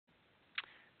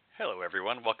Hello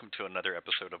everyone, welcome to another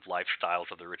episode of Lifestyles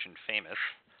of the Rich and Famous.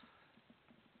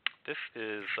 This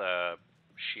is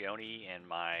Shione in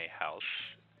my house.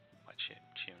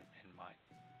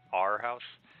 Our house?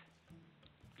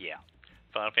 Yeah.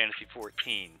 Final Fantasy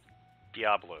XIV,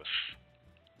 Diabolos,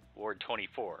 Ward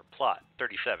 24, Plot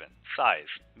 37, Size,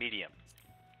 Medium,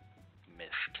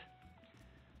 Missed.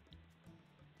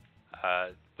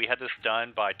 We had this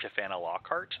done by Tifanna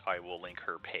Lockheart. I will link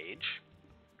her page.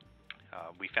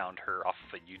 We found her off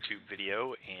of a YouTube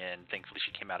video, and thankfully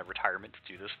she came out of retirement to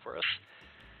do this for us.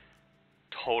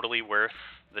 Totally worth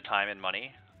the time and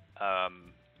money.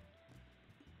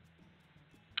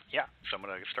 Yeah, so I'm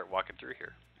going to start walking through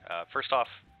here. First off,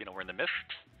 we're in the Mist.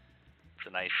 It's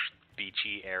a nice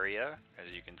beachy area,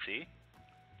 as you can see.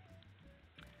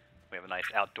 We have a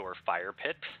nice outdoor fire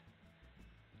pit.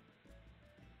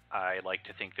 I like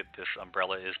to think that this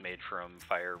umbrella is made from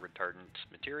fire retardant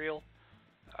material.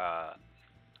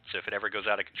 So if it ever goes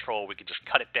out of control, we could just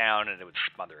cut it down and it would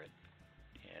smother it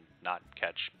and not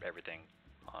catch everything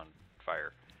on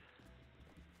fire.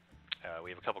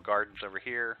 We have a couple gardens over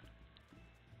here.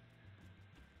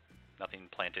 Nothing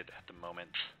planted at the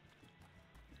moment.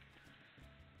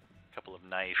 A couple of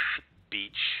nice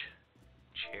beach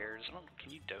chairs.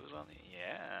 Can you doze on it?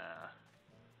 Yeah.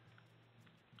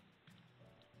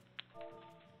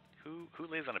 Who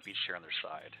lays on a beach chair on their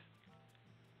side?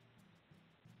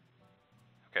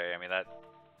 Okay, I mean that's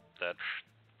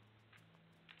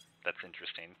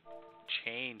interesting.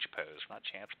 Change pose, not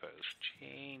chance pose.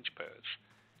 Change pose.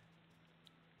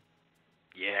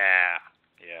 Yeah,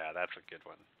 that's a good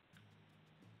one.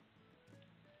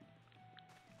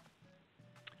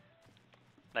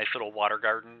 Nice little water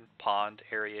garden pond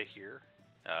area here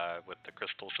with the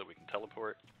crystals so we can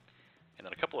teleport. And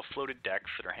then a couple of floated decks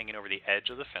that are hanging over the edge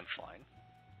of the fence line.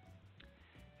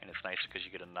 And it's nice because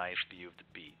you get a nice view of the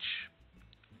beach.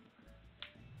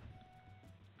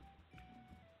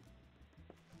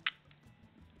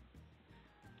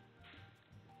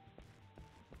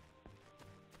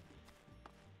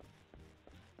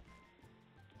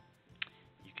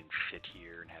 You can sit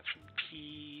here and have some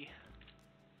tea.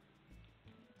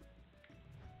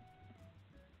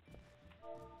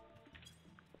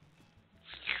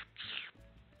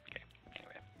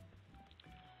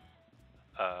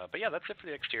 But yeah, that's it for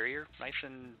the exterior. Nice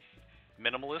and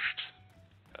minimalist.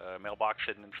 Mailbox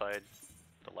hidden inside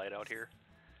the light out here.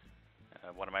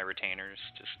 One of my retainers,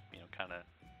 just kind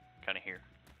of here.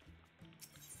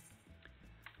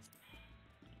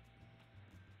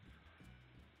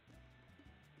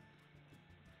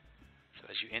 So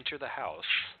as you enter the house,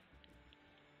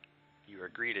 you are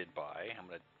greeted by. I'm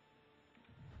going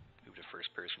to move to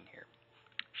first person here.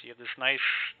 So you have this nice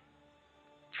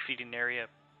seating area.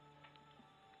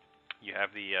 You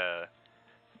have the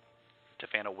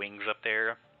Tifanna wings up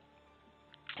there,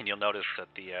 and you'll notice that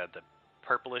the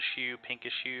purplish hue,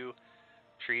 pinkish hue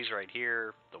trees right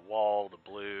here, the wall, the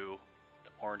blue, the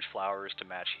orange flowers to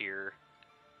match here.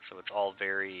 So it's all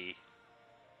very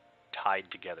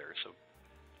tied together. So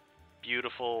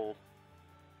beautiful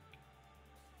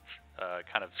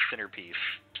kind of centerpiece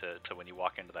to when you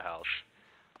walk into the house.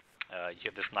 You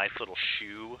have this nice little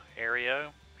shoe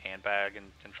area, handbag,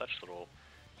 and such little.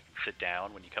 Sit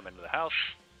down when you come into the house.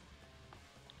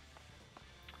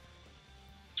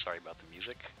 Sorry about the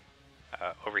music.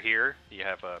 Over here, you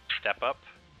have a step up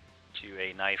to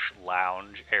a nice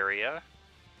lounge area.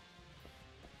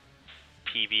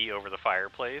 TV over the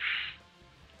fireplace.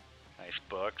 Nice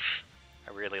books.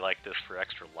 I really like this for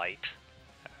extra light.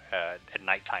 At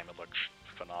nighttime, it looks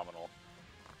phenomenal.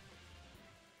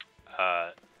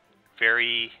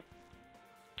 Very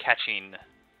catching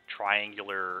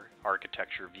triangular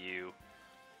architecture view,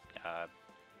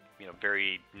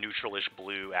 very neutralish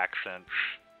blue accents,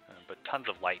 but tons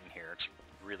of light in here. It's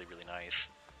really, really nice.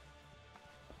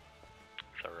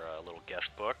 It's our little guest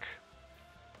book.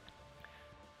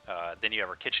 Then you have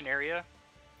our kitchen area.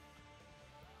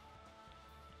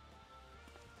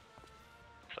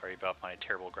 Sorry about my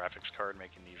terrible graphics card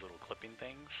making these little clipping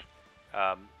things.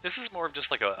 This is more of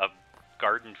just like a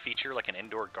garden feature, like an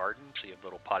indoor garden. So you have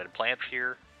little potted plants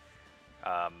here.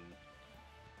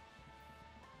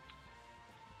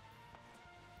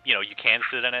 You can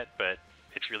sit in it, but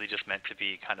it's really just meant to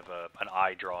be kind of an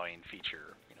eye-drawing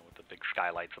feature, with the big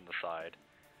skylights on the side.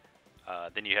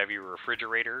 Then you have your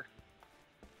refrigerator.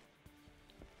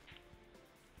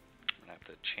 I'm going to have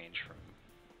to change from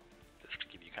this to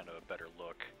give you kind of a better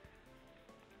look.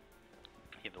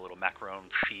 You have the little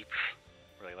macaron seats,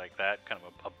 really like that, kind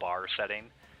of a bar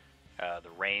setting.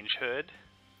 The range hood.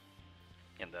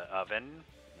 In the oven,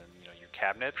 and then your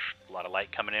cabinets. A lot of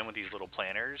light coming in with these little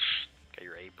planters. Got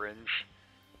your aprons,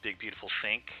 big beautiful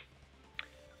sink.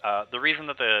 The reason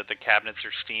that the cabinets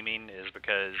are steaming is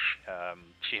because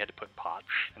she had to put pots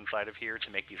inside of here to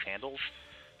make these handles,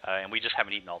 and we just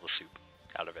haven't eaten all the soup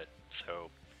out of it. So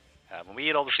when we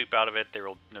eat all the soup out of it, there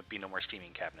will be no more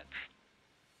steaming cabinets.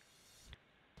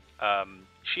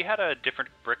 She had a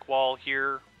different brick wall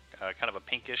here, kind of a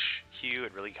pinkish hue.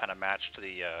 It really kind of matched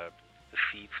the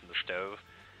seats and the stove,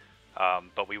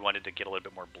 but we wanted to get a little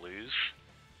bit more blues,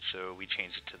 so we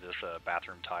changed it to this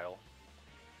bathroom tile.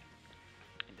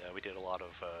 And we did a lot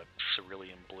of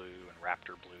cerulean blue and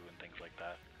raptor blue and things like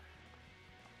that.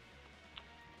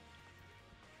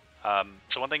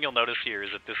 So one thing you'll notice here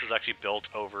is that this is actually built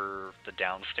over the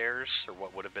downstairs, or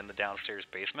what would have been the downstairs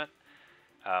basement.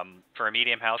 For a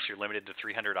medium house, you're limited to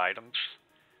 300 items.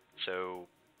 So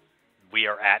we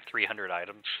are at 300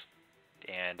 items,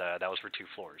 and that was for 2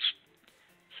 floors.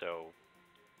 So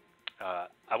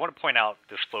I want to point out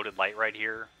this floated light right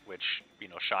here, which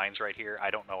shines right here.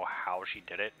 I don't know how she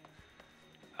did it.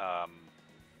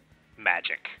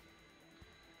 Magic.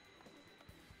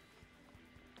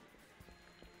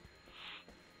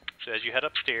 So as you head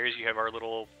upstairs, you have our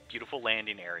little beautiful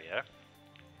landing area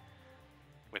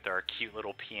with our cute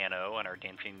little piano and our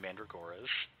dancing mandragoras.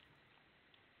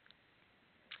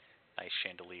 Nice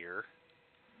chandelier.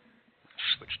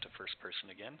 Switch to first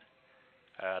person again.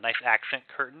 Nice accent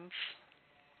curtains.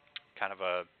 Kind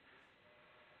of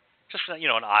just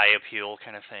an eye appeal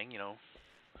kind of thing,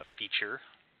 a feature.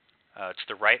 To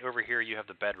the right over here you have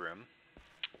the bedroom.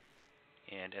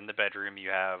 And in the bedroom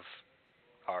you have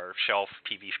our shelf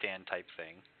TV stand type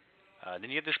thing. Then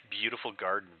you have this beautiful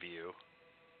garden view.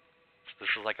 So this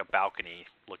is like a balcony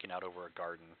looking out over a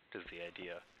garden is the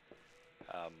idea.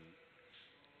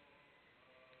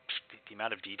 The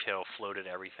amount of detail floated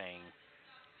everything.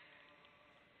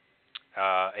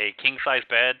 A king-size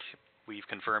bed. We've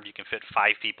confirmed you can fit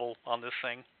 5 people on this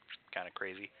thing. It's kind of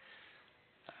crazy.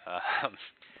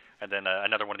 And then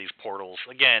another one of these portals.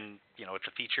 Again, it's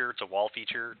a feature. It's a wall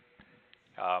feature.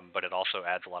 But it also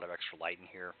adds a lot of extra light in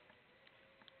here.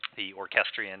 The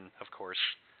orchestrion, of course,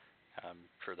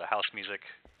 for the house music.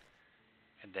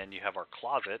 And then you have our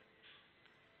closet.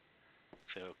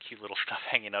 So cute little stuff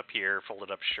hanging up here,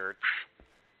 folded up shirts.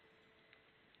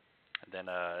 And then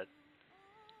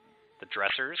the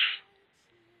dressers.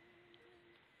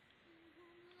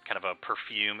 Kind of a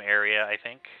perfume area, I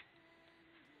think.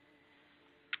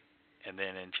 And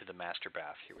then into the master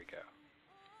bath. Here we go.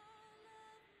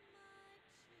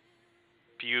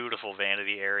 Beautiful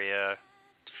vanity area.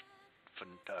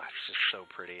 It's just so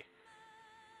pretty.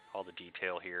 All the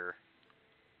detail here.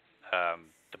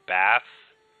 The bath.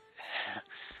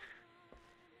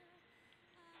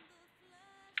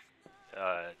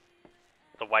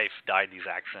 The wife dyed these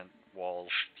accent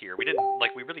walls here. We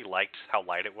really liked how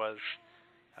light it was.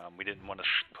 We didn't want to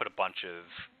put a bunch of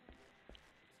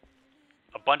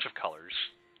colors.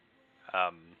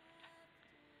 But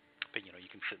you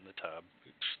can sit in the tub.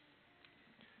 Oops.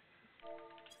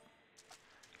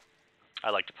 I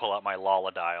like to pull out my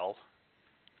Lala dial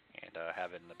and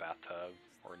have it in the bathtub,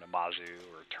 or in a Mazu,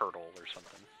 or a turtle, or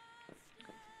something.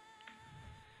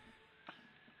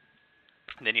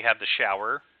 And then you have the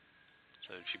shower.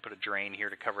 So she put a drain here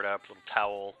to cover it up, a little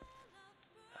towel.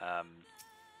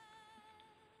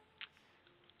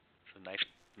 It's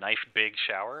a nice big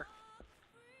shower.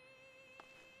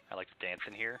 I like to dance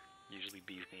in here, usually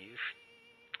bee's knees.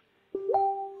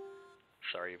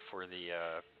 Sorry for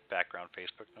the background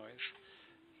Facebook noise.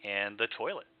 And the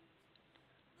toilet.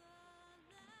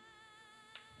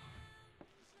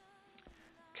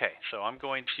 Okay, so I'm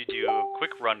going to do a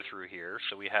quick run through here.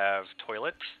 So we have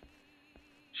toilet,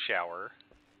 shower,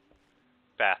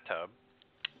 bathtub,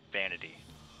 vanity.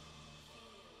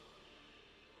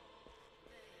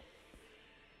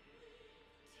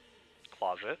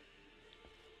 Closet.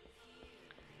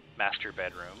 Master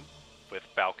bedroom with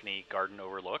balcony garden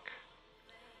overlook.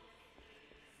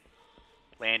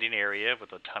 Landing area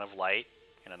with a ton of light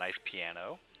and a nice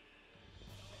piano.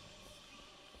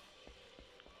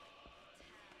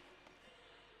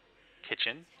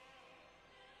 Kitchen.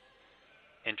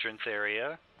 Entrance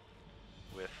area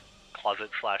with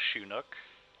closet/shoe nook.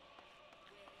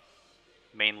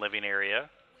 Main living area.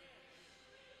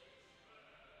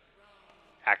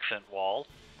 Accent wall.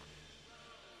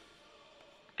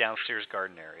 Downstairs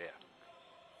garden area.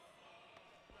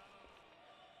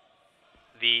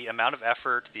 The amount of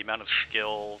effort, the amount of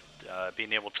skill,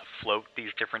 being able to float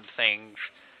these different things,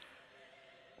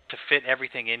 to fit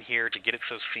everything in here, to get it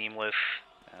so seamless.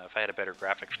 If I had a better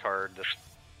graphics card,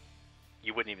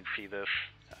 you wouldn't even see this.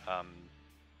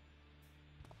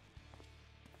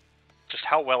 just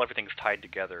how well everything's tied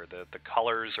together. The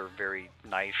colors are very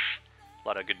nice, a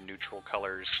lot of good neutral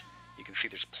colors. You can see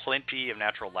there's plenty of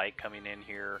natural light coming in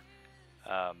here.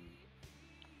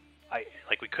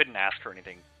 We couldn't ask for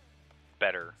anything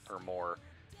better or more.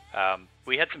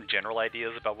 We had some general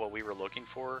ideas about what we were looking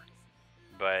for,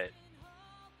 but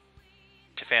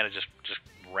Tifanna just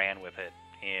ran with it,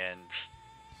 and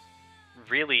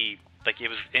really, like, it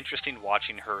was interesting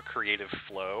watching her creative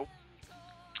flow.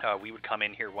 We would come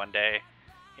in here one day,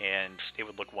 and it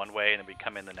would look one way, and then we'd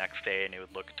come in the next day, and it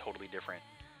would look totally different.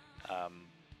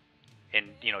 And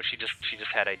you know, she just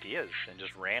had ideas and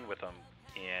just ran with them,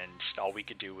 and all we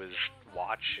could do was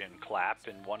watch and clap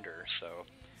and wonder. So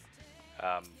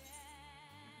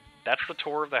that's the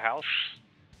tour of the house.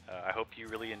 I hope you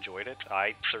really enjoyed it.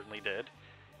 I certainly did.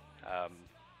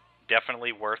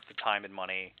 Definitely worth the time and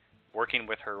money. Working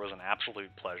with her was an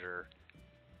absolute pleasure.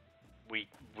 We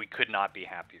could not be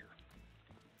happier.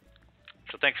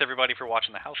 So thanks everybody for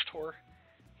watching the house tour,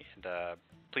 and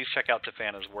please check out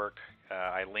Tifanna's work.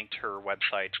 I linked her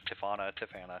website,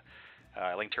 Tifanna.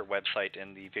 I linked her website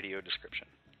in the video description.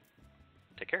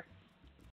 Take care.